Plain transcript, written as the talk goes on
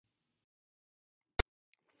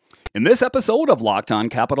In this episode of Locked On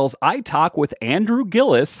Capitals, I talk with Andrew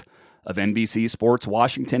Gillis of NBC Sports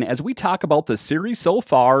Washington as we talk about the series so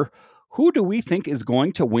far. Who do we think is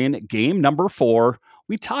going to win game number 4?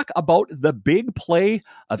 We talk about the big play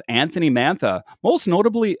of Anthony Mantha, most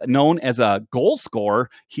notably known as a goal scorer.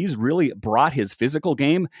 He's really brought his physical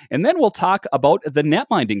game. And then we'll talk about the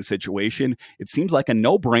netminding situation. It seems like a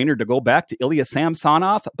no-brainer to go back to Ilya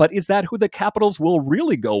Samsonov, but is that who the Capitals will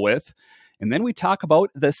really go with? And then we talk about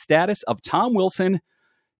the status of Tom Wilson.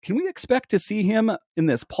 Can we expect to see him in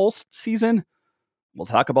this postseason? We'll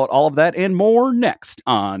talk about all of that and more next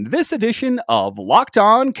on this edition of Locked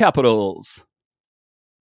On Capitals.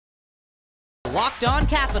 Locked On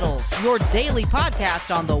Capitals, your daily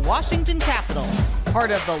podcast on the Washington Capitals. Part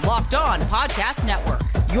of the Locked On Podcast Network,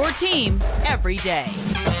 your team every day.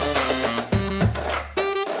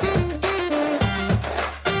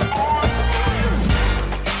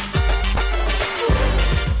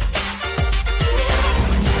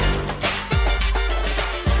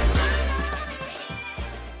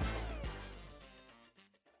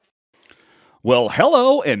 Well,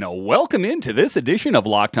 hello and welcome into this edition of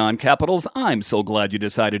Locked On Capitals. I'm so glad you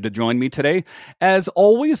decided to join me today. As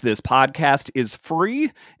always, this podcast is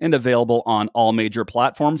free and available on all major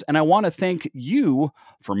platforms, and I want to thank you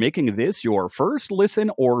for making this your first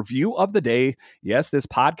listen or view of the day. Yes, this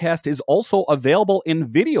podcast is also available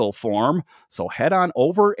in video form, so head on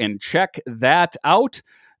over and check that out.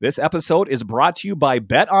 This episode is brought to you by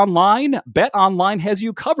BetOnline. BetOnline has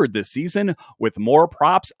you covered this season with more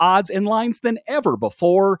props, odds, and lines than ever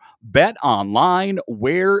before. BetOnline,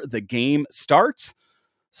 where the game starts.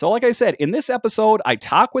 So like I said, in this episode, I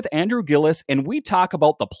talk with Andrew Gillis, and we talk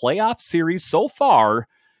about the playoff series so far,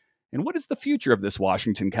 and what is the future of this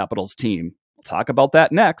Washington Capitals team. We'll talk about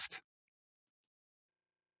that next.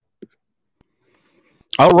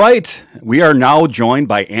 All right, we are now joined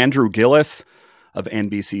by Andrew Gillis of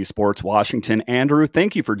NBC Sports Washington. Andrew,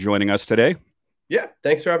 thank you for joining us today. Yeah,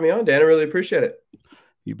 thanks for having me on, Dan. I really appreciate it.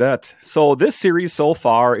 You bet. So this series so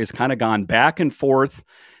far is kind of gone back and forth,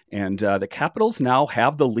 and the Capitals now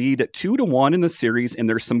have the lead 2-1 in the series, and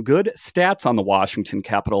there's some good stats on the Washington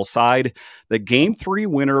Capitals side. The Game 3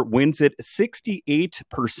 winner wins it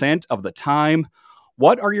 68% of the time.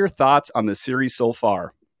 What are your thoughts on the series so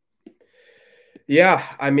far? Yeah,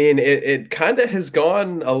 I mean, it kind of has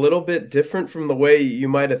gone a little bit different from the way you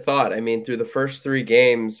might have thought. I mean, through the first 3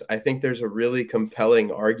 games, I think there's a really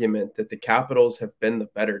compelling argument that the Capitals have been the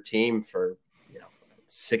better team for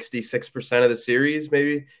 66% of the series,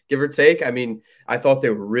 maybe give or take. I mean, I thought they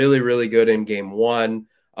were really, really good in game 1.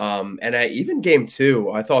 And even game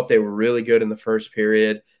 2, I thought they were really good in the first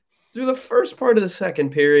period, through the first part of the second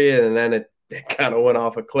period, and then it kind of went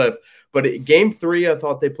off a cliff. But game 3, I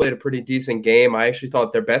thought they played a pretty decent game. I actually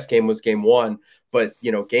thought their best game was game 1. But,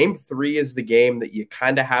 game 3 is the game that you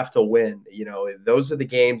kind of have to win. Those are the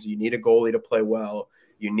games you need a goalie to play well.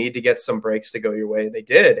 You need to get some breaks to go your way. They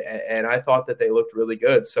did. And I thought that they looked really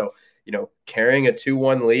good. So, carrying a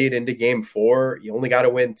 2-1 lead into game 4, you only got to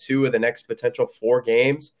win 2 of the next potential 4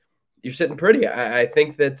 games. You're sitting pretty. I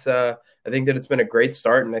think that it's been a great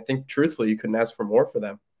start. And I think, truthfully, you couldn't ask for more for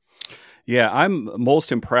them. Yeah, I'm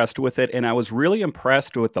most impressed with it, and I was really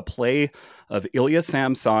impressed with the play of Ilya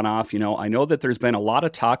Samsonov. I know that there's been a lot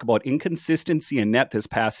of talk about inconsistency in net this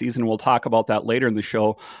past season. We'll talk about that later in the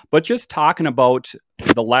show, but just talking about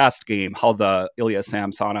the last game, how the Ilya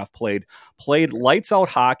Samsonov played lights out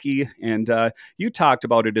hockey, and you talked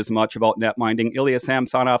about it as much about net minding. Ilya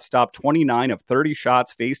Samsonov stopped 29 of 30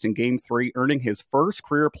 shots faced in game 3, earning his first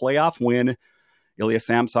career playoff win. Ilya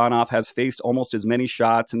Samsonov has faced almost as many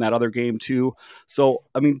shots in that other game, too. So,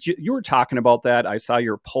 I mean, you were talking about that. I saw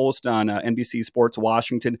your post on NBC Sports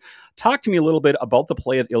Washington. Talk to me a little bit about the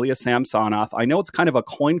play of Ilya Samsonov. I know it's kind of a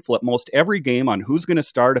coin flip most every game on who's going to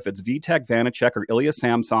start, if it's Vitek Vanacek or Ilya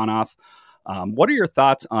Samsonov. What are your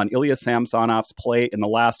thoughts on Ilya Samsonov's play in the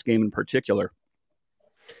last game in particular?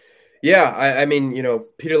 Yeah, I mean,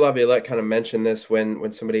 Peter Laviolette kind of mentioned this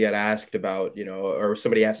when somebody got asked about, or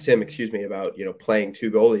somebody asked him, about, playing 2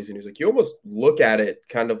 goalies. And he was like, you almost look at it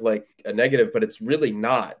kind of like a negative, but it's really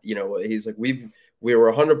not. He's like, we were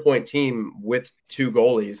a 100-point team with 2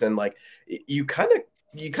 goalies. And like, you kind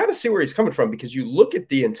of see where he's coming from, because you look at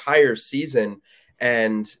the entire season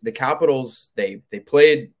and the Capitals, they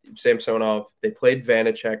played Samsonov, they played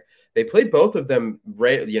Vanacek, they played both of them,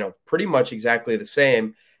 pretty much exactly the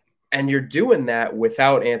same. And you're doing that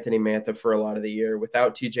without Anthony Mantha for a lot of the year,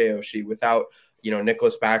 without TJ Oshie, without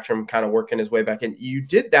Nicholas Backstrom kind of working his way back in. You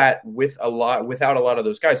did that without a lot of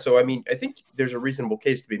those guys. So, I mean, I think there's a reasonable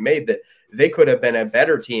case to be made that they could have been a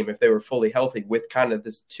better team if they were fully healthy with kind of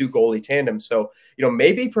this 2 goalie tandem. So,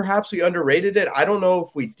 maybe perhaps we underrated it. I don't know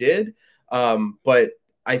if we did. But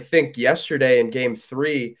I think yesterday in game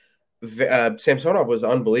 3, Samsonov was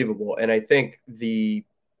unbelievable. And I think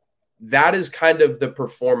that is kind of the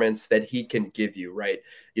performance that he can give you, right?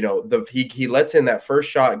 He lets in that first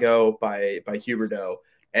shot go by Huberdeau,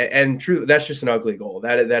 and true, that's just an ugly goal.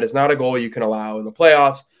 That is not a goal you can allow in the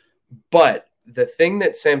playoffs. But the thing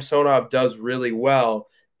that Samsonov does really well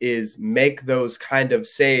is make those kind of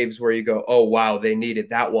saves where you go, oh wow, they needed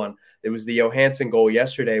that one. It was the Johansson goal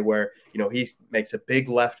yesterday where he makes a big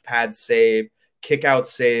left pad save, kick out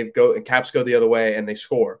save, Caps go the other way, and they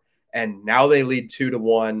score. And now they lead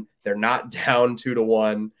 2-1. They're not down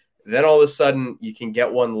 2-1. Then all of a sudden you can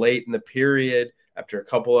get one late in the period after a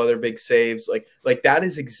couple other big saves. Like that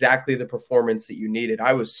is exactly the performance that you needed.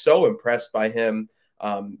 I was so impressed by him.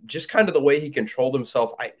 Just kind of the way he controlled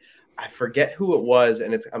himself. I forget who it was,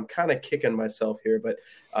 and I'm kind of kicking myself here, but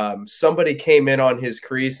somebody came in on his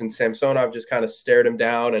crease, and Samsonov just kind of stared him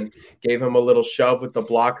down and gave him a little shove with the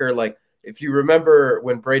blocker. Like, if you remember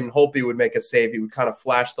when Braden Holtby would make a save, he would kind of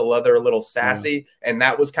flash the leather a little sassy, and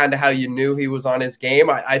that was kind of how you knew he was on his game.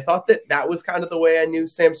 I thought that was kind of the way I knew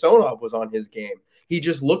Samsonov was on his game. He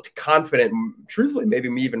just looked confident, truthfully, maybe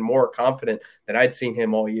even more confident than I'd seen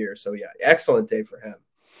him all year. So, yeah, excellent day for him.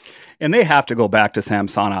 And they have to go back to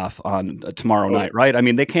Samsonov on tomorrow night, right? I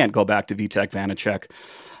mean, they can't go back to Vitek Vanacek.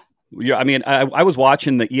 Yeah, I mean, I was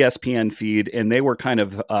watching the ESPN feed, and they were kind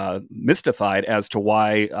of mystified as to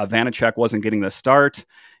why Vanacek wasn't getting the start.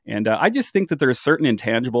 And I just think that there's certain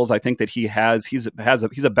intangibles. I think that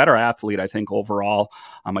he's a better athlete, I think, overall.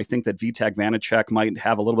 I think that Vitek Vanacek might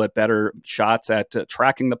have a little bit better shots at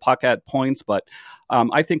tracking the puck at points. But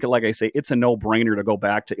I think, like I say, it's a no-brainer to go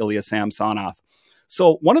back to Ilya Samsonov.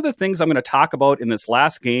 So one of the things I'm going to talk about in this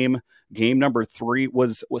last game number 3,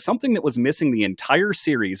 was something that was missing the entire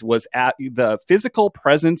series, was at the physical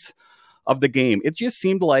presence of the game. It just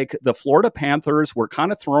seemed like the Florida Panthers were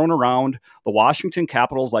kind of thrown around the Washington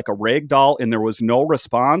Capitals like a rag doll, and there was no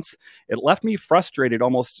response. It left me frustrated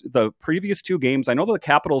almost the previous 2 games. I know the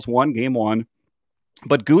Capitals won game 1,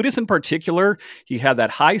 but Gudas in particular, he had that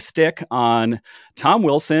high stick on Tom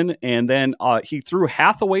Wilson, and then he threw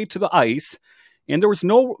Hathaway to the ice. And there was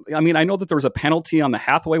I know that there was a penalty on the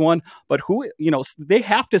Hathaway one, but they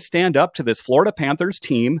have to stand up to this Florida Panthers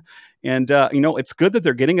team. And, it's good that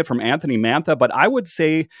they're getting it from Anthony Mantha, but I would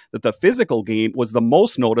say that the physical game was the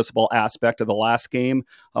most noticeable aspect of the last game.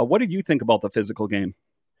 What did you think about the physical game?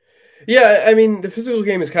 Yeah, I mean, the physical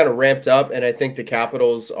game is kind of ramped up, and I think the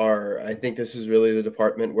Capitals I think this is really the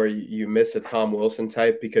department where you miss a Tom Wilson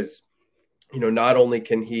type, because not only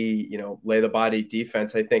can he, lay the body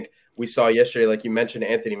defense, I think we saw yesterday, like you mentioned,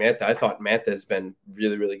 Anthony Mantha. I thought Mantha has been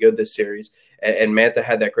really, really good this series. And Mantha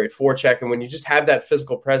had that great forecheck. And when you just have that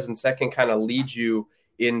physical presence, that can kind of lead you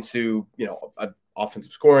into,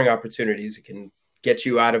 offensive scoring opportunities. It can get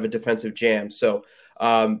you out of a defensive jam. So,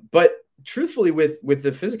 but truthfully, with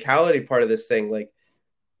the physicality part of this thing, like,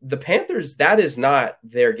 the Panthers, that is not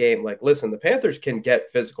their game. Like, listen, the Panthers can get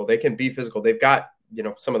physical. They can be physical. They've got,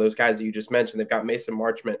 some of those guys that you just mentioned. They've got Mason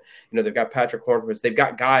Marchment. They've got Patrick Hornquist. They've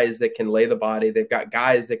got guys that can lay the body. They've got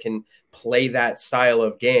guys that can play that style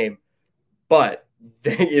of game. But,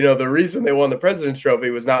 the reason they won the President's Trophy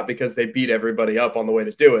was not because they beat everybody up on the way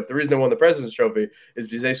to do it. The reason they won the President's Trophy is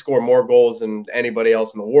because they score more goals than anybody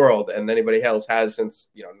else in the world, and anybody else has since,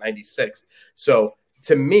 96. So,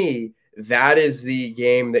 to me, that is the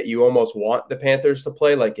game that you almost want the Panthers to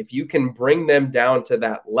play. Like, if you can bring them down to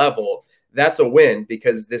that level, that's a win,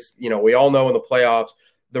 because this, we all know in the playoffs,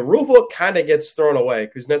 the rule book kind of gets thrown away.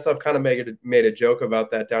 Kuznetsov kind of made a joke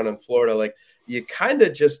about that down in Florida. Like, you kind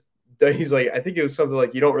of just, he's like, I think it was something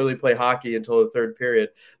like, you don't really play hockey until the third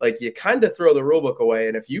period. Like, you kind of throw the rule book away.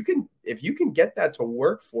 And if you can get that to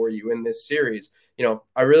work for you in this series,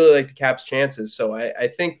 I really like the Caps' chances. So I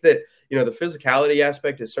think that, the physicality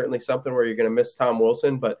aspect is certainly something where you're going to miss Tom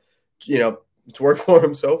Wilson, but, it's worked for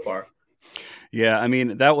him so far. Yeah, I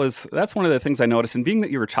mean, that's one of the things I noticed. And being that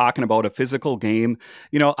you were talking about a physical game,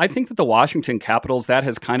 I think that the Washington Capitals, that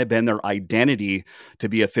has kind of been their identity to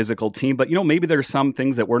be a physical team. But, maybe there's some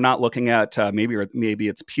things that we're not looking at. Maybe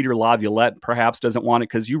it's Peter Laviolette perhaps doesn't want it,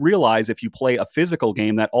 because you realize if you play a physical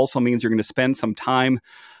game, that also means you're going to spend some time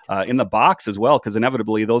in the box as well, because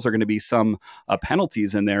inevitably those are going to be some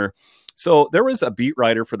penalties in there. So there was a beat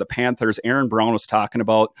writer for the Panthers, Aaron Brown, was talking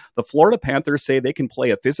about the Florida Panthers say they can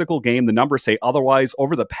play a physical game. The numbers say otherwise.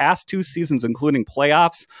 Over the past 2 seasons, including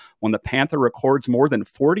playoffs, when the Panther records more than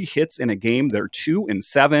 40 hits in a game, they're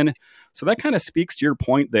 2-7. So that kind of speaks to your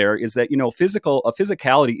point there, is that,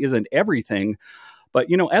 physicality isn't everything. But,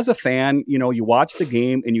 as a fan, you watch the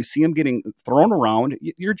game and you see him getting thrown around.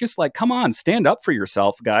 You're just like, come on, stand up for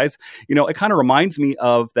yourself, guys. It kind of reminds me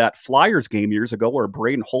of that Flyers game years ago where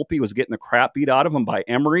Braden Holtby was getting the crap beat out of him by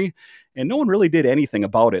Emery, and no one really did anything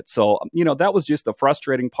about it. So, that was just the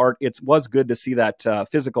frustrating part. It was good to see that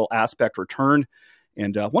physical aspect return.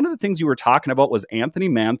 And one of the things you were talking about was Anthony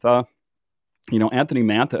Mantha. Anthony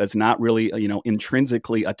Mantha is not really,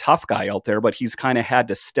 intrinsically a tough guy out there, but he's kind of had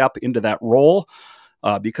to step into that role.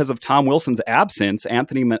 Because of Tom Wilson's absence,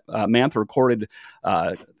 Anthony Mantha recorded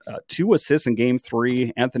 2 assists in Game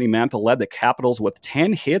 3. Anthony Mantha led the Capitals with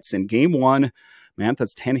 10 hits in Game 1.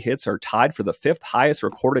 Mantha's 10 hits are tied for the 5th highest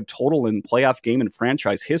recorded total in playoff game in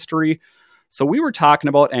franchise history. So we were talking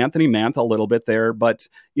about Anthony Mantha a little bit there, but,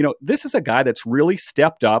 this is a guy that's really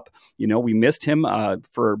stepped up. We missed him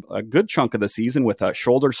for a good chunk of the season with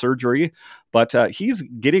shoulder surgery, but he's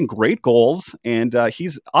getting great goals, and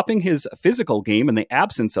he's upping his physical game in the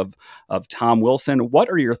absence of Tom Wilson. What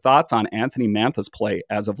are your thoughts on Anthony Mantha's play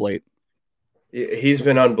as of late? He's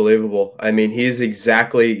been unbelievable. I mean, he's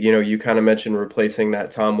exactly, you kind of mentioned replacing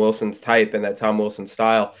that Tom Wilson's type and that Tom Wilson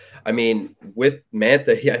style. I mean, with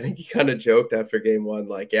Mantha, I think he kind of joked after Game 1,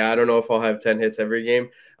 like, I don't know if I'll have 10 hits every game.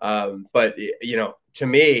 But, to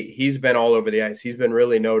me, he's been all over the ice. He's been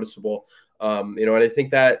really noticeable. And I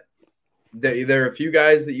think that there are a few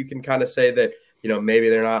guys that you can kind of say that, maybe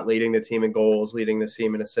they're not leading the team in goals, leading the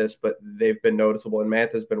team in assists, but they've been noticeable. And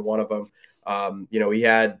Mantha's been one of them. He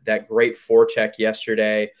had that great forecheck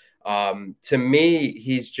yesterday. To me,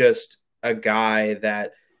 he's just a guy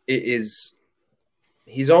that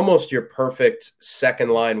he's almost your perfect second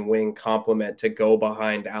line wing complement to go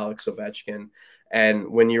behind Alex Ovechkin. And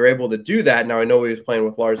when you're able to do that, now I know he was playing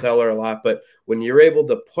with Lars Eller a lot, but when you're able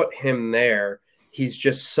to put him there, he's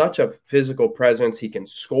just such a physical presence. He can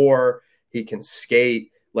score, he can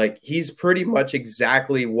skate. Like, he's pretty much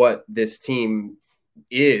exactly what this team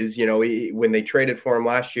is. When they traded for him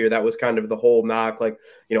last year, that was kind of the whole knock, like,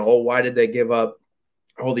 why did they give up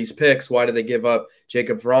all these picks? Why did they give up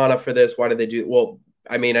Jacob Vrana for this? Why did they do? Well,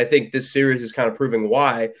 I mean, I think this series is kind of proving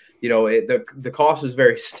why. The cost is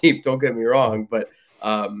very steep, don't get me wrong, but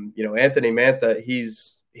Anthony Mantha,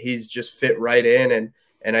 he's just fit right in,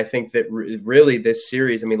 and I think that really this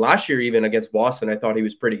series, I mean, last year even against Boston, I thought he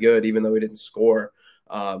was pretty good, even though he didn't score.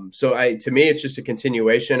 To me, it's just a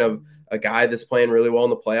continuation of a guy that's playing really well in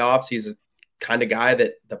the playoffs. He's a kind of guy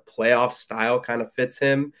that the playoff style kind of fits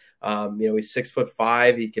him. He's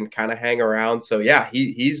 6'5". He can kind of hang around. So yeah,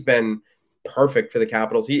 he's been perfect for the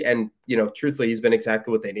Capitals. Truthfully, he's been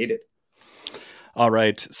exactly what they needed. All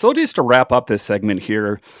right. So just to wrap up this segment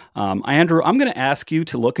here, Andrew, I'm going to ask you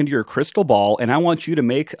to look into your crystal ball, and I want you to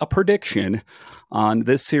make a prediction on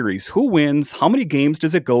this series. Who wins? How many games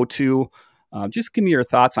does it go to? Just give me your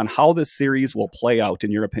thoughts on how this series will play out,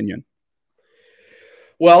 in your opinion.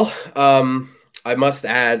 Well, I must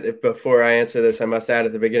add, before I answer this,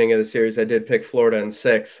 at the beginning of the series, I did pick Florida in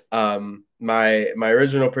 6. My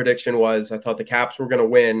original prediction was I thought the Caps were going to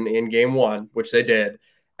win in Game 1, which they did.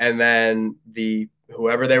 And then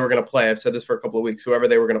whoever they were going to play, I've said this for a couple of weeks, whoever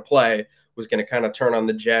they were going to play was going to kind of turn on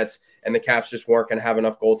the Jets, and the Caps just weren't going to have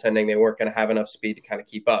enough goaltending. They weren't going to have enough speed to kind of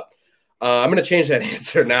keep up. I'm going to change that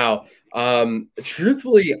answer now.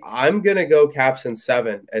 Truthfully, I'm going to go Caps in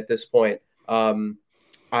 7 at this point.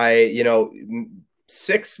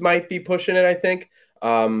 6 might be pushing it, I think,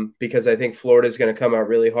 because I think Florida is going to come out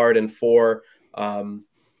really hard in 4.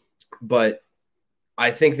 But I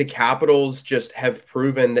think the Capitals just have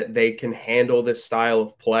proven that they can handle this style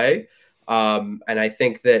of play. And I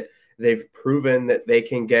think that they've proven that they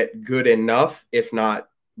can get good enough, if not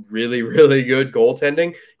really, really good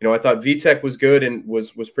goaltending. I thought Vitek was good and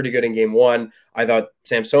was pretty good in Game 1. I thought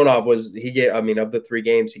Samsonov of the 3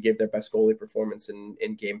 games, he gave their best goalie performance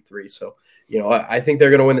in Game 3. So, I think they're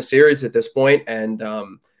going to win the series at this point, and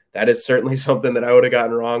that is certainly something that I would have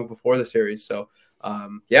gotten wrong before the series. So,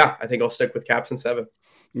 I think I'll stick with Caps in 7.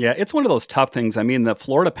 Yeah, it's one of those tough things. I mean, the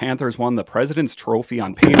Florida Panthers won the President's Trophy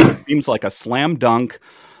on paper. It seems like a slam dunk,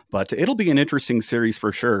 but it'll be an interesting series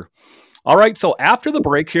for sure. All right, so after the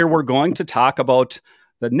break here, we're going to talk about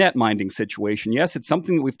the net minding situation. Yes, it's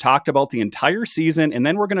something that we've talked about the entire season, and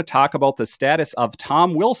then we're going to talk about the status of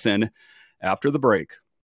Tom Wilson after the break.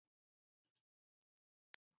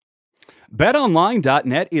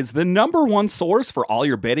 BetOnline.net is the #1 source for all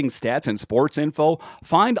your betting stats and sports info.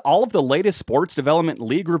 Find all of the latest sports development,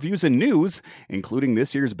 league reviews, and news, including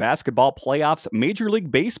this year's basketball playoffs, Major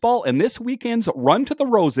League Baseball, and this weekend's Run to the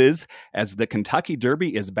Roses as the Kentucky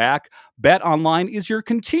Derby is back. BetOnline is your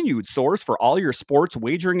continued source for all your sports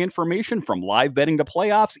wagering information, from live betting to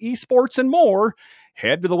playoffs, esports, and more.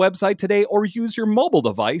 Head to the website today or use your mobile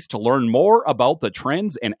device to learn more about the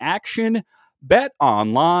trends and action. Bet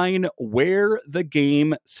Online, where the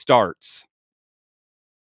game starts.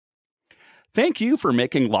 Thank you for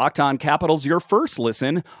making Locked On Capitals your first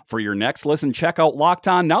listen. For your next listen, check out Locked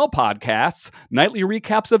On Now podcasts, nightly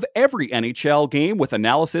recaps of every NHL game with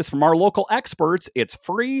analysis from our local experts. It's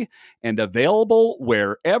free and available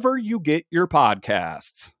wherever you get your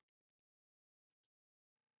podcasts.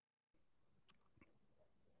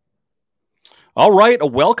 All right,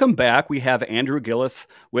 welcome back. We have Andrew Gillis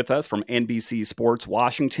with us from NBC Sports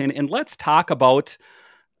Washington, and let's talk about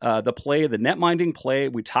the play, the net-minding play.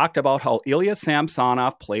 We talked about how Ilya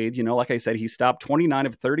Samsonov played. You know, like I said, he stopped 29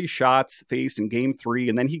 of 30 shots faced in Game 3,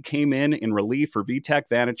 and then he came in relief for Vitek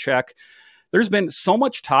Vanacek. There's been so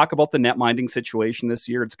much talk about the net-minding situation this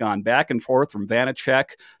year. It's gone back and forth from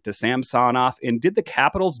Vanacek to Samsonov, and did the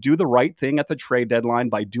Capitals do the right thing at the trade deadline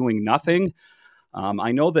by doing nothing?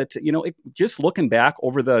 I know that, just looking back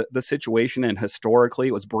over the situation, and historically,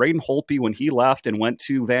 it was Braden Holtby when he left and went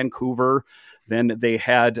to Vancouver. Then they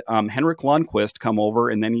had Henrik Lundqvist come over,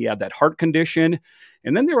 and then he had that heart condition.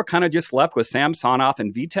 And then they were kind of just left with Samsonov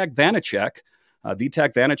and Vitek Vanacek.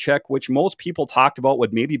 Vitek Vanacek, which most people talked about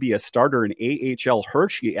would maybe be a starter in AHL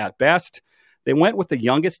Hershey at best. They went with the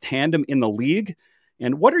youngest tandem in the league.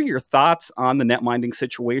 And what are your thoughts on the net-minding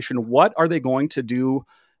situation? What are they going to do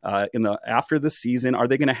after the season? Are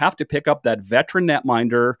they going to have to pick up that veteran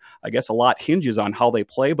netminder? I guess a lot hinges on how they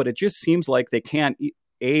play, but it just seems like they can't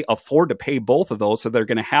afford to pay both of those, so they're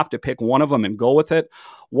going to have to pick one of them and go with it.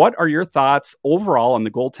 What are your thoughts overall on the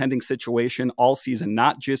goaltending situation all season,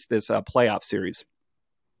 not just this playoff series?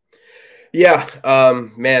 Yeah,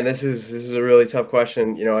 man, this is a really tough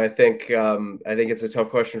question. I think it's a tough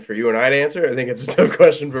question for you and I to answer. I think it's a tough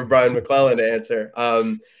question for Brian McClellan to answer.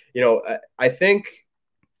 I think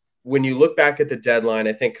when you look back at the deadline,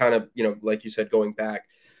 I think kind of, like you said, going back,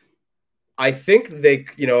 I think they,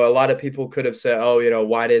 a lot of people could have said, oh,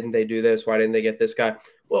 why didn't they do this? Why didn't they get this guy?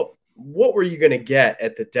 Well, what were you going to get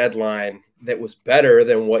at the deadline that was better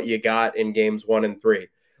than what you got in games 1 and 3?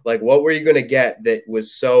 Like, what were you going to get that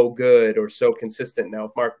was so good or so consistent? Now,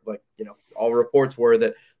 if all reports were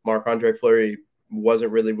that Marc-Andre Fleury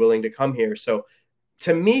wasn't really willing to come here. So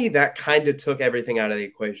to me, that kind of took everything out of the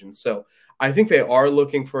equation. So I think they are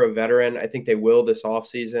looking for a veteran. I think they will this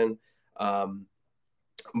offseason.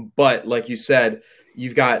 But like you said,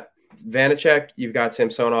 you've got Vanacek, you've got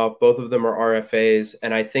Samsonov. Both of them are RFAs.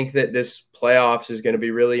 And I think that this playoffs is going to be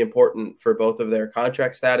really important for both of their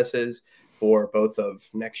contract statuses, for both of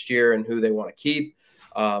next year and who they want to keep.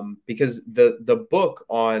 Because the book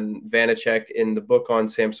on Vanacek and the book on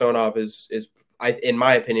Samsonov is in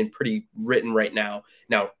my opinion, pretty written right now.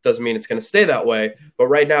 Now, doesn't mean it's going to stay that way, but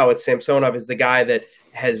right now it's Samsonov is the guy that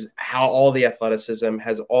has all the athleticism,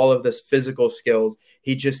 has all of this physical skills.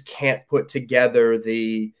 He just can't put together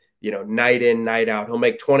the, night in, night out. He'll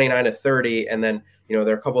make 29 of 30. And then, there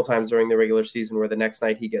are a couple of times during the regular season where the next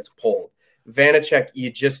night he gets pulled. Vanacek, you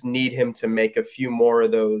just need him to make a few more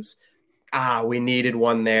of those. We needed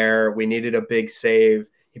one there. We needed a big save,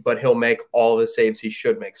 but he'll make all the saves he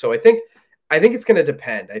should make. So I think it's going to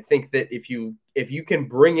depend. I think that if you can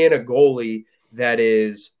bring in a goalie that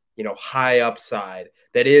is, high upside,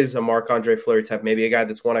 that is a Marc-Andre Fleury type, maybe a guy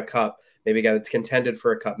that's won a cup, maybe a guy that's contended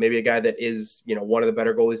for a cup, maybe a guy that is, one of the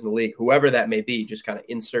better goalies in the league, whoever that may be, just kind of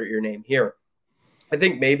insert your name here. I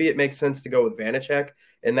think maybe it makes sense to go with Vanacek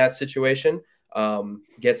in that situation,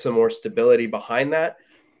 get some more stability behind that.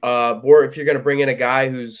 Or if you're going to bring in a guy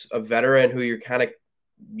who's a veteran who you kind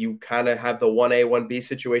of have the 1A, 1B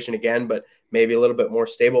situation again, but maybe a little bit more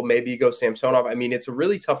stable. Maybe you go Samsonov. I mean, it's a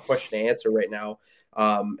really tough question to answer right now.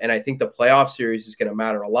 And I think the playoff series is going to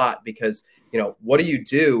matter a lot because, what do you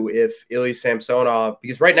do if Ilya Samsonov,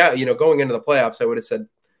 because right now, going into the playoffs, I would have said,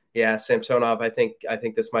 yeah, Samsonov, I think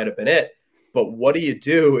this might've been it. But what do you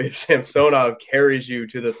do if Samsonov carries you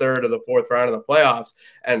to the third or the fourth round of the playoffs?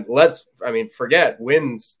 And forget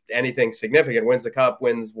wins anything significant, wins the cup,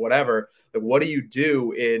 wins whatever. But what do you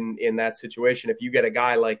do in that situation if you get a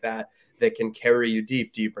guy like that can carry you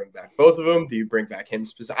deep? Do you bring back both of them? Do you bring back him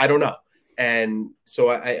specifically? I don't know. And so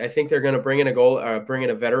I think they're going to bring in a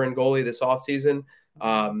veteran goalie this offseason.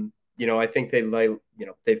 I think they like,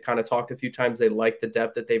 they've kind of talked a few times. They like the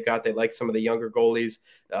depth that they've got. They like some of the younger goalies.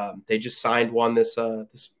 They just signed one this what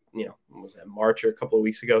was that, March or a couple of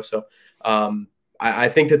weeks ago. So I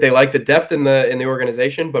think that they like the depth in the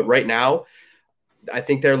organization, but right now I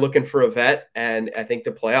think they're looking for a vet, and I think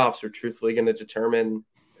the playoffs are truthfully going to determine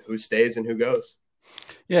who stays and who goes.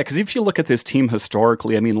 Yeah, because if you look at this team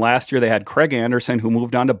historically, I mean, last year they had Craig Anderson, who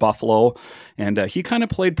moved on to Buffalo, and he kind of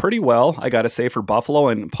played pretty well, I got to say, for Buffalo.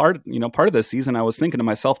 And part of the season, I was thinking to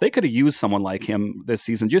myself, they could have used someone like him this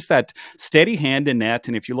season, just that steady hand in net.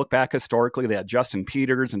 And if you look back historically, they had Justin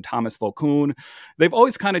Peters and Thomas Vokoun. They've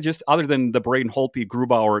always kind of just, other than the Braden Holtby,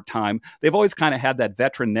 Grubauer time, they've always kind of had that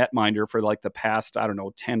veteran netminder for like the past,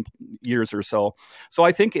 10 years or so. So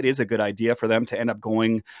I think it is a good idea for them to end up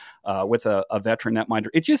going with a veteran netminder.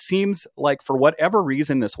 It just seems like, for whatever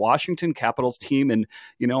reason, this Washington Capitals team, and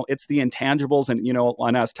it's the intangibles. And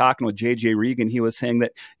when I was talking with JJ Regan, he was saying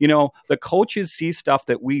that the coaches see stuff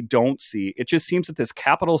that we don't see. It just seems that this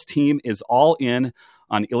Capitals team is all in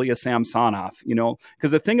on Ilya Samsonov,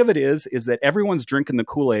 because the thing of it is that everyone's drinking the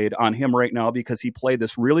Kool-Aid on him right now because he played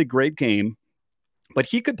this really great game. But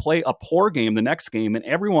he could play a poor game the next game, and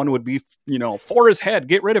everyone would be, for his head,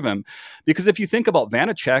 get rid of him. Because if you think about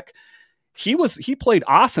Vanacek, he played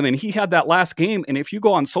awesome, and he had that last game. And if you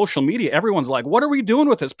go on social media, everyone's like, "What are we doing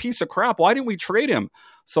with this piece of crap? Why didn't we trade him?"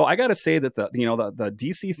 So I got to say that the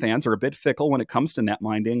DC fans are a bit fickle when it comes to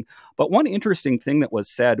netminding. But one interesting thing that was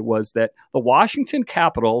said was that the Washington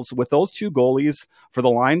Capitals, with those two goalies for the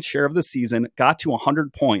lion's share of the season, got to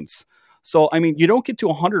 100 points. So, I mean, you don't get to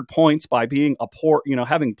 100 points by being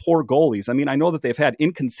having poor goalies. I mean, I know that they've had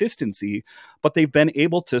inconsistency, but they've been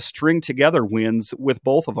able to string together wins with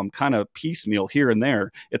both of them kind of piecemeal here and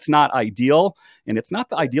there. It's not ideal, and it's not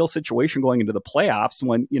the ideal situation going into the playoffs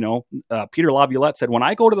when, Peter Laviolette said, when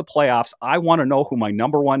I go to the playoffs, I want to know who my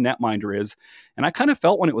number one netminder is. And I kind of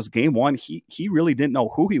felt when it was game one, he really didn't know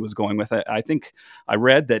who he was going with. I think I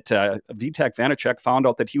read that Vitek Vanacek found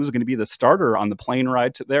out that he was going to be the starter on the plane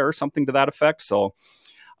ride to there or something to that effect. So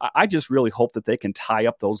I just really hope that they can tie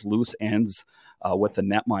up those loose ends with the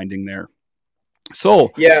netminding there.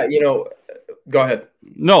 So yeah, go ahead.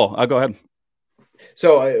 No, go ahead.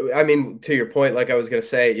 So I mean, to your point, like I was going to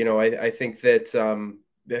say, I think that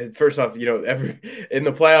first off, in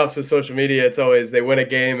the playoffs with social media, it's always they win a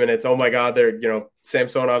game and it's, oh my God, they're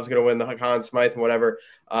Samsonov's going to win the Conn Smythe and whatever.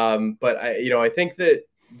 But I think that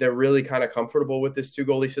they're really kind of comfortable with this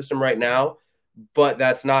 2-goalie system right now. But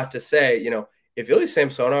that's not to say, if Ilya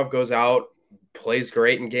Samsonov goes out, plays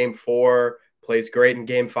great in game 4, plays great in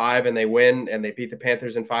game 5, and they win and they beat the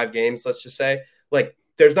Panthers in 5 games, let's just say, like,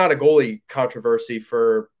 there's not a goalie controversy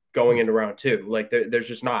for going into round 2. Like, there's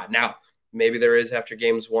just not. Now, maybe there is after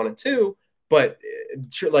games 1 and 2, but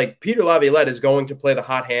like Peter Laviolette is going to play the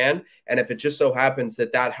hot hand. And if it just so happens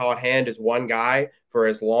that hot hand is one guy for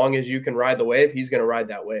as long as you can ride the wave, he's going to ride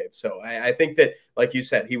that wave. So I think that, like you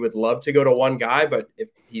said, he would love to go to one guy, but if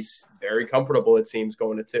he's very comfortable, it seems,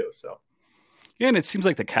 going to 2. So. Yeah, and it seems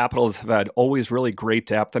like the Capitals have had always really great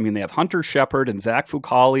depth. I mean, they have Hunter Shepard and Zach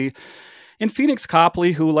Fucale. And Phoenix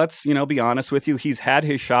Copley, who, let's be honest with you, he's had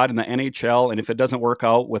his shot in the NHL, and if it doesn't work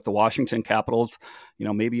out with the Washington Capitals,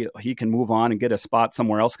 maybe he can move on and get a spot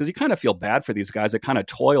somewhere else, because you kind of feel bad for these guys that kind of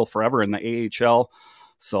toil forever in the AHL.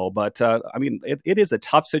 So, but it is a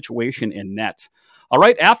tough situation in net. All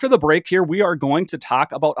right, after the break here, we are going to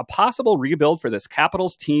talk about a possible rebuild for this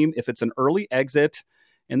Capitals team if it's an early exit,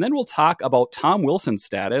 and then we'll talk about Tom Wilson's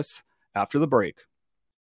status after the break.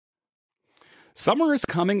 Summer is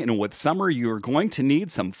coming, and with summer, you're going to need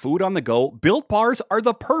some food on the go. Built Bars are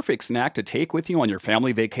the perfect snack to take with you on your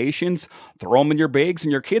family vacations. Throw them in your bags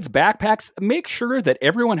and your kids' backpacks. Make sure that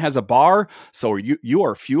everyone has a bar so you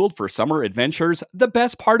are fueled for summer adventures. The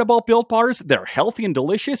best part about Built Bars, they're healthy and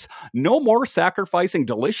delicious. No more sacrificing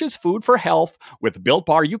delicious food for health. With Built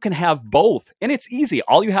Bar, you can have both, and it's easy.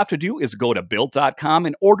 All you have to do is go to Built.com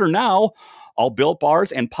and order now. All Built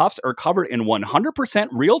Bars and Puffs are covered in 100%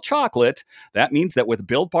 real chocolate. That means that with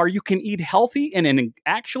Built Bar, you can eat healthy and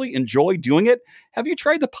actually enjoy doing it. Have you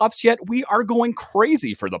tried the Puffs yet? We are going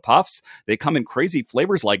crazy for the Puffs. They come in crazy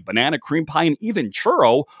flavors like banana, cream pie, and even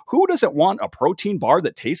churro. Who doesn't want a protein bar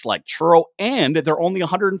that tastes like churro and they're only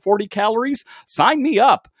 140 calories? Sign me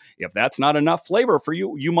up. If that's not enough flavor for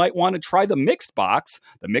you, you might want to try the Mixed Box.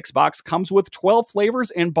 The Mixed Box comes with 12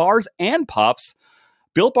 flavors and bars and puffs.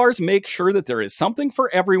 Built Bars make sure that there is something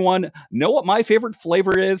for everyone. Know what my favorite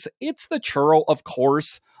flavor is? It's the churro, of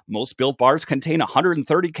course. Most Built Bars contain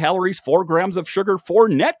 130 calories, 4 grams of sugar, 4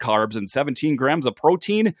 net carbs, and 17 grams of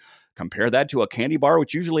protein. Compare that to a candy bar,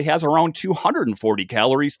 which usually has around 240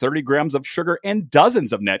 calories, 30 grams of sugar, and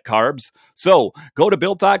dozens of net carbs. So go to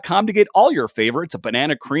Built.com to get all your favorites, a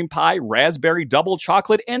banana cream pie, raspberry double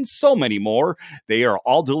chocolate, and so many more. They are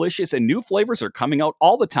all delicious, and new flavors are coming out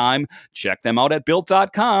all the time. Check them out at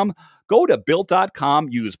Built.com. Go to Built.com,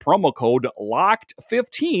 use promo code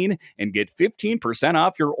LOCKED15 and get 15%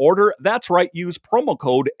 off your order. That's right, use promo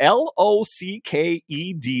code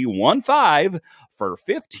LOCKED15 for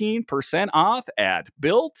 15% off at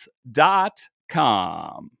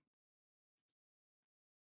Built.com.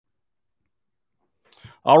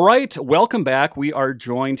 All right, welcome back. We are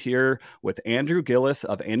joined here with Andrew Gillis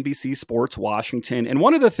of NBC Sports Washington. And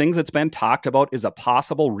one of the things that's been talked about is a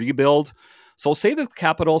possible rebuild. So say the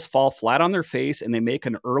Capitals fall flat on their face and they make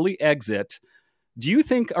an early exit. Do you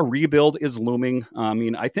think a rebuild is looming? I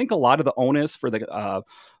mean, I think a lot of the onus for the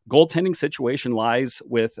goaltending situation lies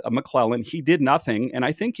with McLellan. He did nothing. And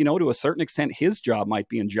I think, to a certain extent, his job might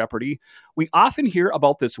be in jeopardy. We often hear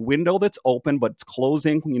about this window that's open, but it's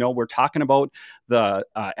closing. We're talking about the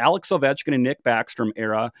Alex Ovechkin and Nick Backstrom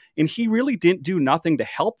era. And he really didn't do nothing to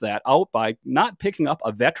help that out by not picking up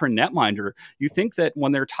a veteran netminder. You think that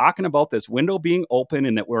when they're talking about this window being open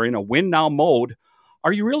and that we're in a win now mode,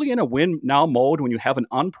 are you really in a win-now mode when you have an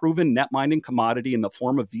unproven net-minding commodity in the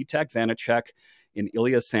form of Vitek Vanacek and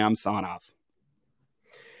Ilya Samsonov?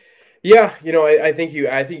 Yeah, I think you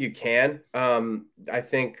can. I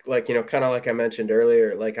think kind of like I mentioned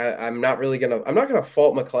earlier, I'm not gonna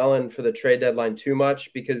fault McLellan for the trade deadline too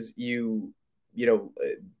much because we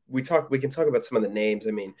can talk about some of the names.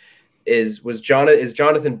 I mean, is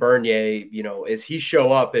Jonathan Bernier, is he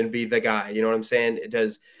show up and be the guy? You know what I'm saying? It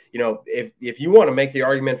does. If you want to make the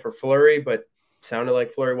argument for Fleury, but sounded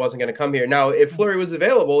like Fleury wasn't going to come here. Now, if Fleury was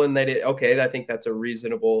available and they did, okay, I think that's a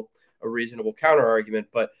reasonable counter argument.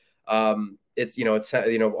 But it's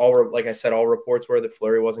like I said, all reports were that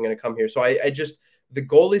Fleury wasn't going to come here. So I just the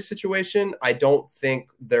goalie situation, I don't think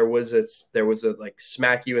there was a like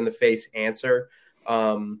smack you in the face answer.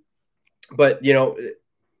 But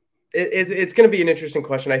it's going to be an interesting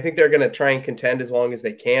question. I think they're going to try and contend as long as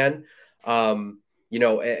they can.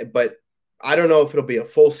 But I don't know if it'll be a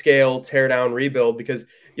full-scale tear-down rebuild because,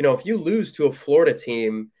 if you lose to a Florida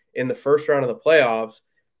team in the first round of the playoffs,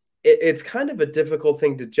 it's kind of a difficult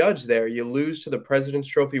thing to judge there. You lose to the President's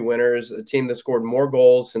Trophy winners, a team that scored more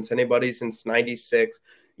goals since anybody since 96.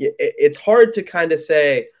 It's hard to kind of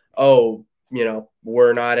say, oh,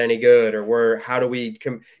 we're not any good or how do we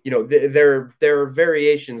there are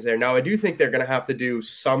variations there. Now, I do think they're going to have to do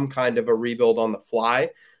some kind of a rebuild on the fly.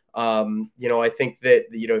 I think that,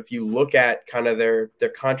 if you look at kind of their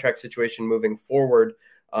contract situation moving forward,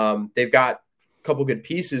 they've got a couple good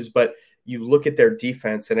pieces, but you look at their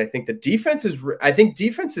defense, and I think defense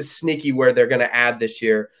is sneaky where they're going to add this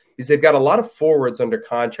year because they've got a lot of forwards under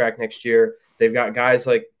contract next year. They've got guys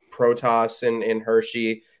like Protas and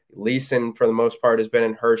Hershey. Leeson, for the most part, has been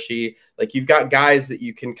in Hershey. Like, you've got guys that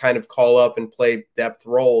you can kind of call up and play depth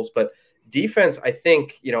roles, but defense, I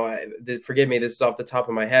think, forgive me, this is off the top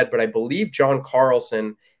of my head, but I believe John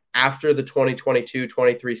Carlson, after the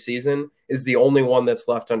 2022-23 season, is the only one that's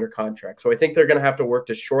left under contract. So I think they're going to have to work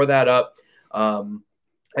to shore that up. I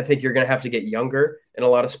think you're going to have to get younger in a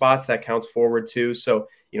lot of spots. That counts forward too. So,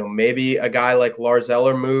 maybe a guy like Lars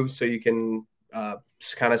Eller moves so you can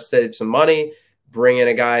kind of save some money, bring in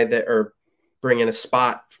a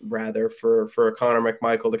spot rather for a Connor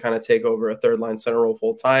McMichael to kind of take over a third line center role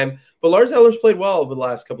full time. But Lars Eller's played well over the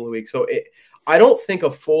last couple of weeks. So I don't think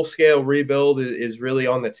a full scale rebuild is really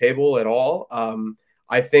on the table at all.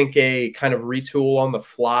 I think a kind of retool on the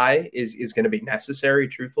fly is going to be necessary,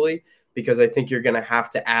 truthfully, because I think you're going to have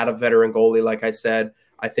to add a veteran goalie. Like I said,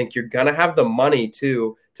 I think you're going to have the money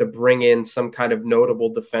too to bring in some kind of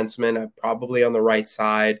notable defenseman, probably on the right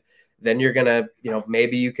side. Then you're going to,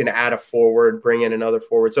 maybe you can add a forward, bring in another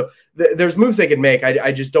forward. So there's moves they can make.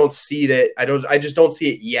 I just don't see that. I just don't see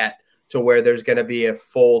it yet to where there's going to be a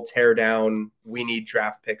full tear down. We need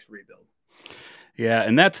draft picks rebuild. Yeah,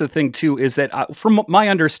 and that's the thing, too, is that from my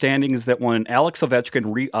understanding is that when Alex Ovechkin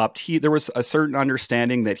re-upped, there was a certain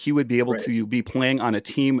understanding that he would be able to be playing on a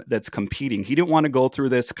team that's competing. He didn't want to go through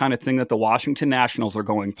this kind of thing that the Washington Nationals are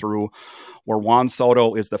going through, where Juan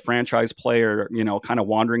Soto is the franchise player, kind of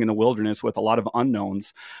wandering in the wilderness with a lot of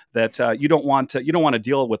unknowns that you don't want to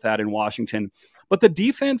deal with that in Washington. But the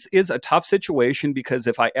defense is a tough situation because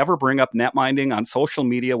if I ever bring up netminding on social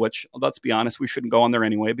media, which let's be honest, we shouldn't go on there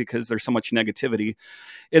anyway because there's so much negativity,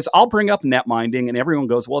 is I'll bring up netminding and everyone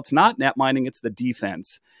goes, well, it's not netminding, it's the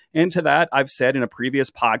defense. And to that, I've said in a previous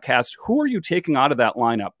podcast, who are you taking out of that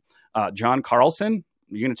lineup? John Carlson?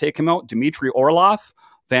 You're going to take him out? Dmitry Orlov?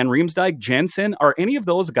 Van Riemsdyk, Jensen, are any of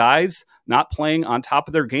those guys not playing on top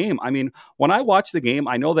of their game? I mean, when I watch the game,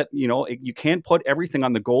 I know that, you can't put everything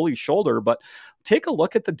on the goalie's shoulder, but take a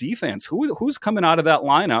look at the defense. Who's coming out of that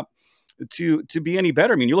lineup to be any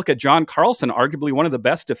better? I mean, you look at John Carlson, arguably one of the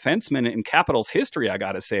best defensemen in Capitals history, I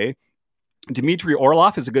got to say. Dmitry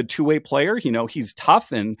Orlov is a good two-way player. He's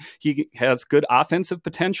tough and he has good offensive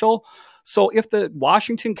potential. So if the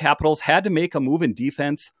Washington Capitals had to make a move in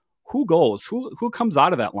defense, who goes? Who comes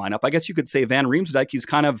out of that lineup? I guess you could say Van Riemsdyk. He's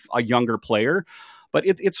kind of a younger player, but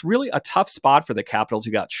it's really a tough spot for the Capitals.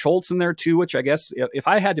 You got Schultz in there too, which I guess if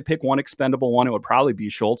I had to pick one expendable one, it would probably be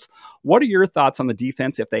Schultz. What are your thoughts on the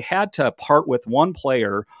defense? If they had to part with one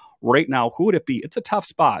player right now, who would it be? It's a tough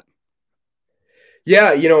spot.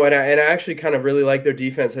 Yeah, and I actually kind of really like their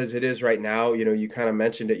defense as it is right now. You kind of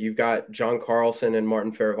mentioned it. You've got John Carlson and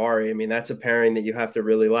Martin Fehervary. I mean, that's a pairing that you have to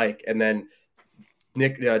really like. And then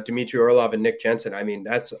Dmitry Orlov and Nick Jensen. I mean,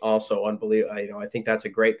 that's also unbelievable. I think that's a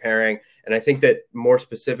great pairing. And I think that more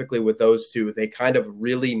specifically with those two, they kind of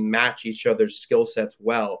really match each other's skill sets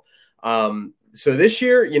well. So this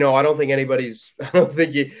year, I don't think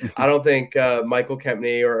Michael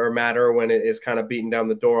Kempny or Matt Irwin is kind of beating down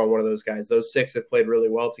the door on one of those guys. Those six have played really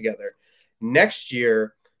well together. Next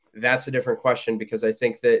year, that's a different question, because I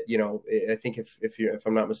think that, if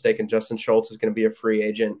I'm not mistaken, Justin Schultz is going to be a free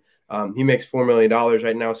agent. He makes $4 million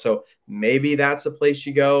right now. So maybe that's a place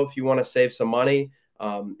you go if you want to save some money.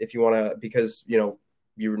 If you want to, because, Trevor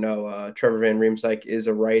Van Riemsdyk is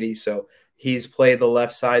a righty. So he's played the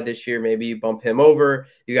left side this year. Maybe you bump him over.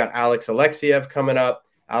 You got Alex Alexiev coming up.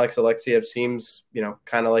 Alex Alexiev seems,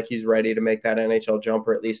 kind of like he's ready to make that NHL jump,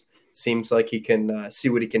 or at least seems like he can see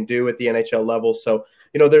what he can do at the NHL level. So,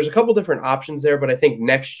 there's a couple different options there, but I think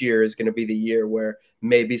next year is going to be the year where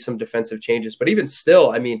maybe some defensive changes. But even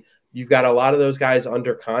still, I mean, you've got a lot of those guys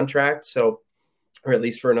under contract, or at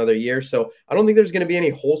least for another year. So I don't think there's going to be any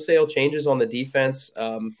wholesale changes on the defense.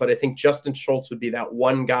 But I think Justin Schultz would be that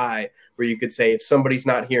one guy where you could say if somebody's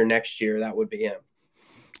not here next year, that would be him.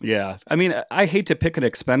 Yeah. I mean, I hate to pick an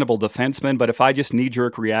expendable defenseman, but if I just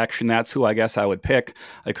knee-jerk reaction, that's who I guess I would pick.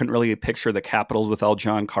 I couldn't really picture the Capitals without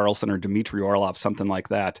John Carlson or Dmitry Orlov, something like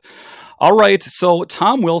that. All right, so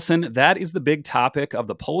Tom Wilson, that is the big topic of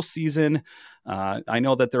the postseason. I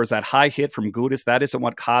know that there was that high hit from Gudas. That isn't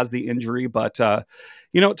what caused the injury, but,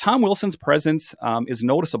 Tom Wilson's presence is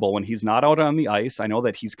noticeable when he's not out on the ice. I know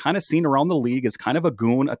that he's kind of seen around the league as kind of a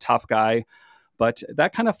goon, a tough guy. But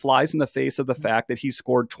that kind of flies in the face of the fact that he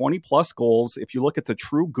scored 20-plus goals. If you look at the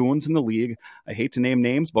true goons in the league, I hate to name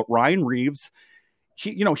names, but Ryan Reeves,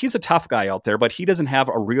 he's a tough guy out there, but he doesn't have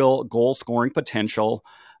a real goal-scoring potential.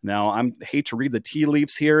 Now, I hate to read the tea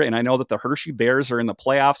leaves here, and I know that the Hershey Bears are in the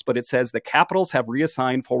playoffs, but it says the Capitals have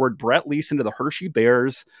reassigned forward Brett Leason to the Hershey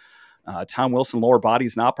Bears. Tom Wilson, lower body,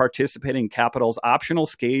 is not participating in Capitals' optional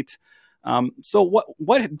skate. So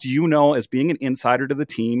what do you know as being an insider to the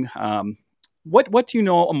team? What do you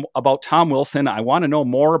know about Tom Wilson? I want to know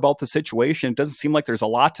more about the situation. It doesn't seem like there's a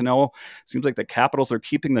lot to know. It seems like the Capitals are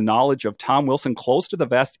keeping the knowledge of Tom Wilson close to the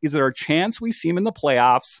vest. Is there a chance we see him in the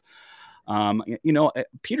playoffs?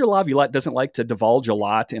 Peter Laviolette doesn't like to divulge a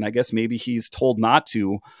lot, and I guess maybe he's told not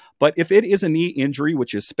to. But if it is a knee injury,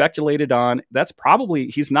 which is speculated on, that's probably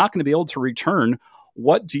he's not going to be able to return.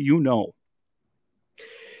 What do you know?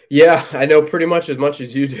 Yeah, I know pretty much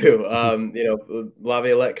as you do.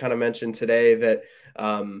 Laviolette kind of mentioned today that,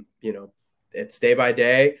 it's day by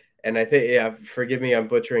day. And I think, forgive me, I'm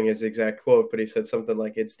butchering his exact quote, but he said something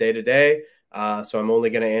like it's day to day. So I'm only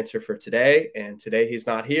going to answer for today. And today he's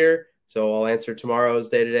not here. So I'll answer tomorrow's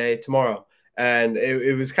day to day tomorrow. And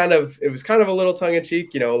it was kind of a little tongue in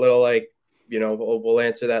cheek, a little like, we'll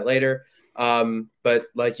answer that later. But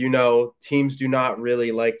like, teams do not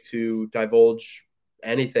really like to divulge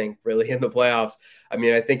anything really in the playoffs. I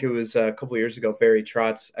mean, I think it was a couple of years ago, Barry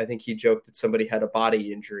Trotz, I think he joked that somebody had a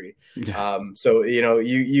body injury. Yeah. So,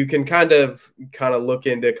 you can kind of look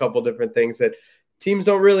into a couple different things that teams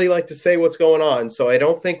don't really like to say what's going on. So I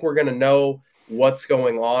don't think we're going to know what's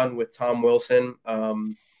going on with Tom Wilson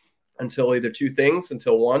until either two things.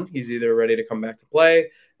 Until one, he's either ready to come back to play,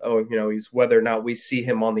 or, he's whether or not we see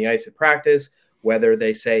him on the ice at practice, whether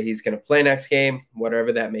they say he's going to play next game,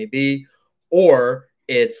 whatever that may be, or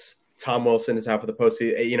it's Tom Wilson is out for the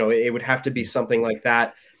postseason. It would have to be something like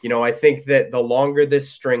that. I think that the longer this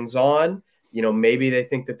strings on, maybe they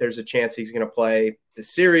think that there's a chance he's going to play the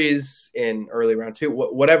series in early round two,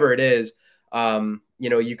 whatever it is.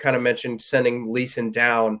 You kind of mentioned sending Leason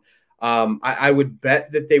down. I would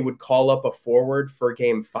bet that they would call up a forward for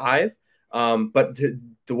game 5. But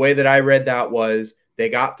the way that I read that was they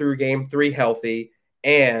got through game 3 healthy,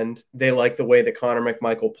 and they like the way that Connor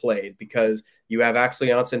McMichael played, because you have Axel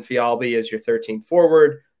Janssen-Fialbi as your 13th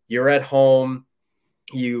forward. You're at home.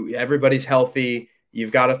 Everybody's healthy.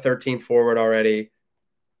 You've got a 13th forward already.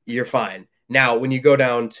 You're fine. Now, when you go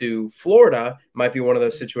down to Florida, it might be one of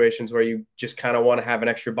those situations where you just kind of want to have an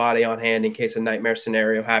extra body on hand in case a nightmare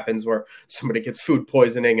scenario happens where somebody gets food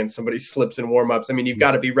poisoning and somebody slips in warmups. I mean, you've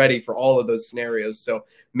got to be ready for all of those scenarios. So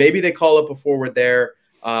maybe they call up a forward there.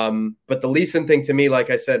 But the Leeson thing, to me, like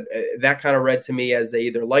I said, that kind of read to me as they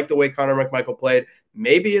either like the way Connor McMichael played.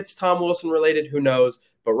 Maybe it's Tom Wilson related. Who knows?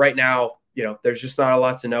 But right now, there's just not a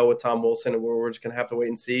lot to know with Tom Wilson, and we're just going to have to wait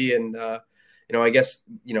and see. And, I guess,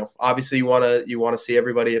 obviously you want to see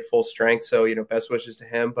everybody at full strength. So, best wishes to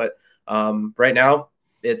him. But right now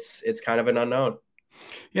it's kind of an unknown.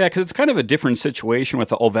 Yeah, because it's kind of a different situation with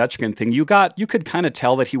the Ovechkin thing. You could kind of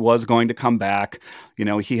tell that he was going to come back.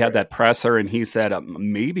 He had that presser and he said,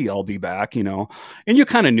 maybe I'll be back, and you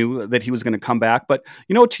kind of knew that he was going to come back. But,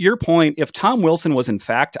 to your point, if Tom Wilson was in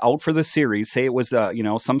fact out for the series, say it was,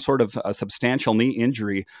 some sort of a substantial knee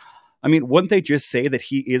injury, I mean, wouldn't they just say that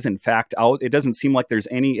he is in fact out? It doesn't seem like there's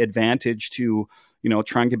any advantage to,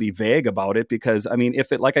 trying to be vague about it, because I mean,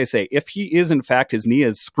 if he is in fact, his knee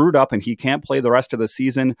is screwed up and he can't play the rest of the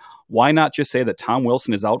season, why not just say that Tom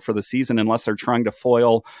Wilson is out for the season, unless they're trying to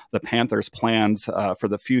foil the Panthers' plans for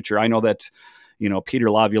the future? I know that, Peter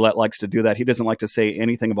Laviolette likes to do that. He doesn't like to say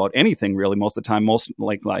anything about anything really most of the time, most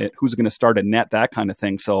like who's going to start a net, that kind of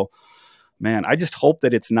thing. So, man, I just hope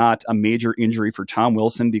that it's not a major injury for Tom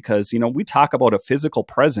Wilson, because, we talk about a physical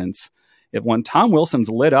presence. If when Tom Wilson's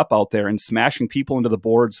lit up out there and smashing people into the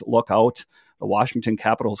boards, look out, the Washington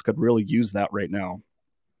Capitals could really use that right now.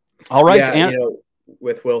 All right. Yeah,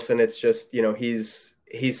 with Wilson, it's just, he's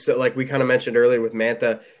so, like we kind of mentioned earlier with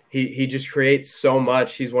Mantha, he just creates so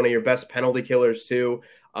much. He's one of your best penalty killers too.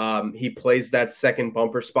 He plays that second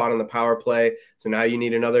bumper spot on the power play. So now you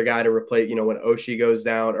need another guy to replace, when Oshie goes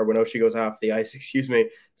down, or when Oshie goes off the ice, excuse me.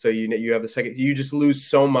 So you have the second, you just lose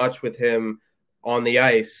so much with him on the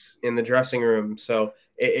ice in the dressing room. So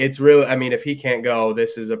it's really, I mean, if he can't go,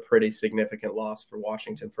 this is a pretty significant loss for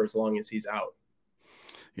Washington for as long as he's out.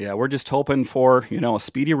 Yeah, we're just hoping for, a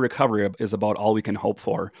speedy recovery is about all we can hope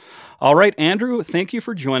for. All right, Andrew, thank you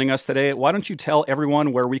for joining us today. Why don't you tell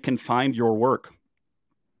everyone where we can find your work?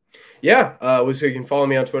 Yeah, so you can follow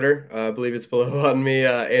me on Twitter. I believe it's below on me,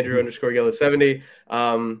 Andrew_Gillis70.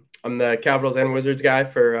 I'm the Capitals and Wizards guy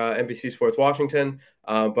for NBC Sports Washington.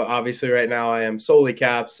 But obviously right now I am solely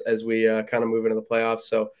Caps as we kind of move into the playoffs.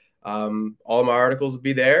 So all of my articles will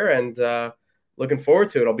be there, and looking forward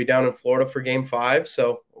to it. I'll be down in Florida for Game 5,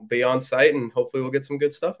 so we'll be on site, and hopefully we'll get some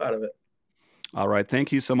good stuff out of it. All right.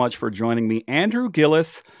 Thank you so much for joining me, Andrew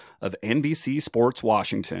Gillis of NBC Sports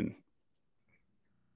Washington.